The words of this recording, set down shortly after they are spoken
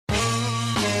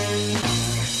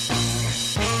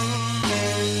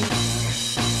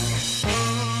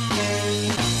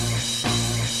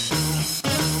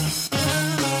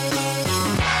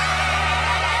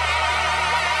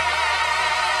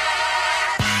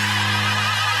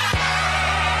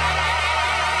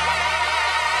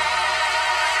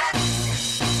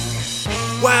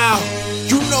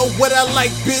what I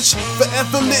like, bitch.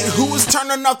 Forever lit, who is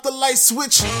turning off the light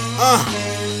switch?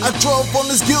 I drove on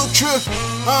this guilt trip,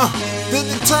 then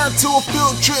it turned to a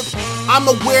field trip. I'm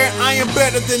aware I am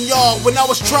better than y'all. When I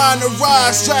was trying to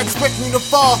rise, y'all expect me to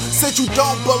fall. Said you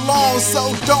don't belong,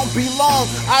 so don't be long.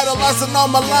 Idolizing all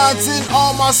my lines in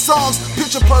all my songs.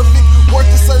 Picture perfect, worth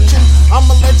the searching. I'm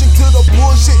allergic to the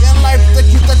bullshit in life that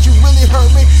you really hurt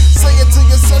me. Say it to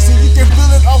yourself so you can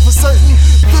feel it all for certain.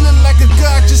 Feeling like a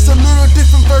god, just a little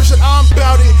different version. I'm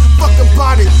bout it, fucking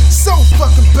about it, so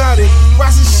fucking bout it.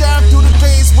 Rise and shine through the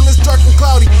days when it's dark and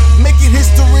cloudy. Making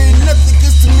history, nothing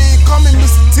gets to me. Call me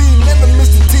Mr. T, never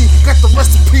Mr. T. Got the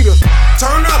recipe to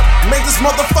turn up, make this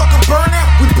motherfucker burn out.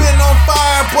 We been on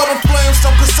fire, but them flames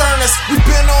don't concern us. We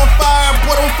been on fire,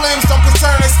 but them flames don't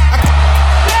concern us.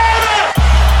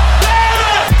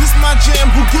 This my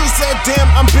jam, who gives a damn?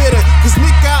 I'm bitter, cause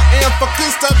NICCK I am, fuck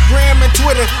Instagram and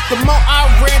Twitter. The more I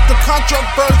rant, the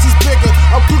controversy's bigger.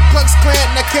 A Ku Klux Klan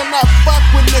that cannot fuck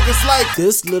with niggas like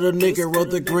this little nigga wrote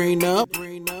the green up.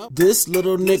 This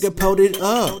little nigga pulled it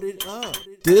up.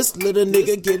 This little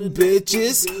nigga getting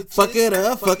bitches. Fuck it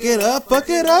up, fuck it up, fuck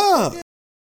it up.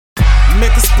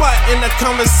 Make a spot in the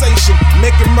conversation.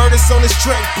 Making murders on this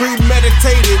track,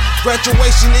 premeditated.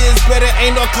 Graduation is better,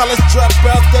 ain't no college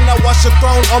dropout. Then I watch the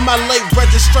throne on my late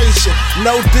registration.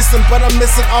 No dissing, but I'm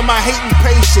missing all my hating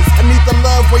patience. I need the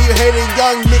love where you hate a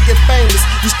young nigga famous.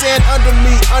 You stand under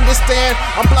me, understand?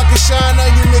 I'm blocking shine on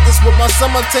you niggas with my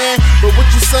summer tan. But what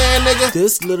you saying, nigga?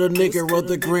 This little nigga wrote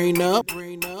the green up.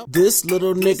 This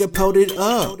little nigga pulled it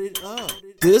up.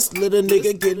 This little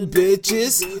nigga getting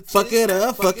bitches. Fuck it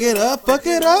up, fuck it up, fuck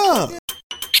it up.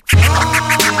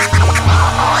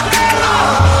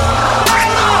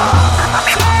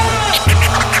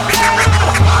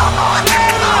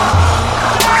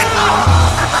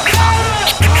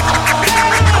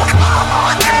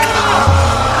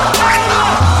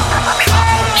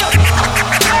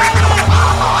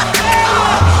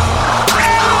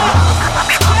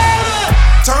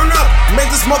 Turn up, make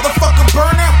this motherfucker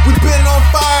burn out. We been on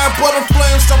fire, but them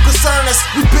flames don't concern us.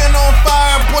 We been on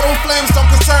fire, but them flames don't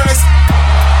concern us.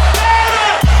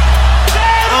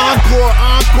 Encore,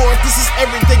 encore, this is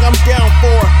everything I'm down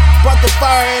for. Brought the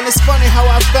fire and it's funny how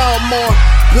I found more.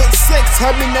 Good sex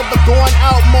had me never going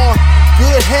out more.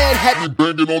 Good head had me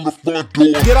banging on the front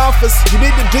door. Get office, you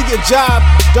need to do your job.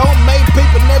 Don't make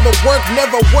people never work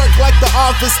like the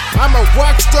office. I'm a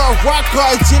rock star, rock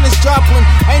hard, Janis Joplin.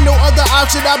 Ain't no other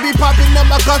option, I'll be popping in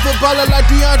my coffin, ballin' like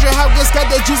DeAndre Hopkins. Got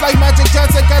the juice like Magic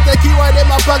Johnson, got the key right in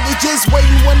my pocket. Just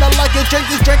waiting when I like it, drink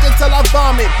this drink until I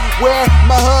vomit. Where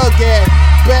my hug at,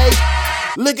 babe?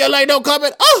 Looking like no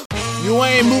comment, oh! You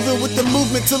ain't moving with the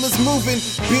movement till it's moving.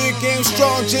 Beer game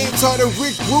strong, James Harden,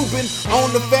 Rick Rubin. On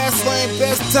the fast lane,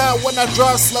 best time when I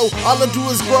drive slow. All I do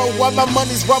is grow while my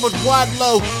money's Robert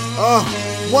Wadlow.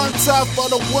 One time for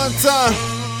the one time.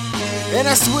 And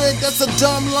I swear that's a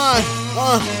dumb line.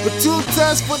 But two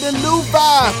times for the new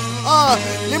vibe.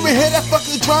 Let me hear that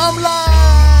fucking drum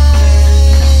line.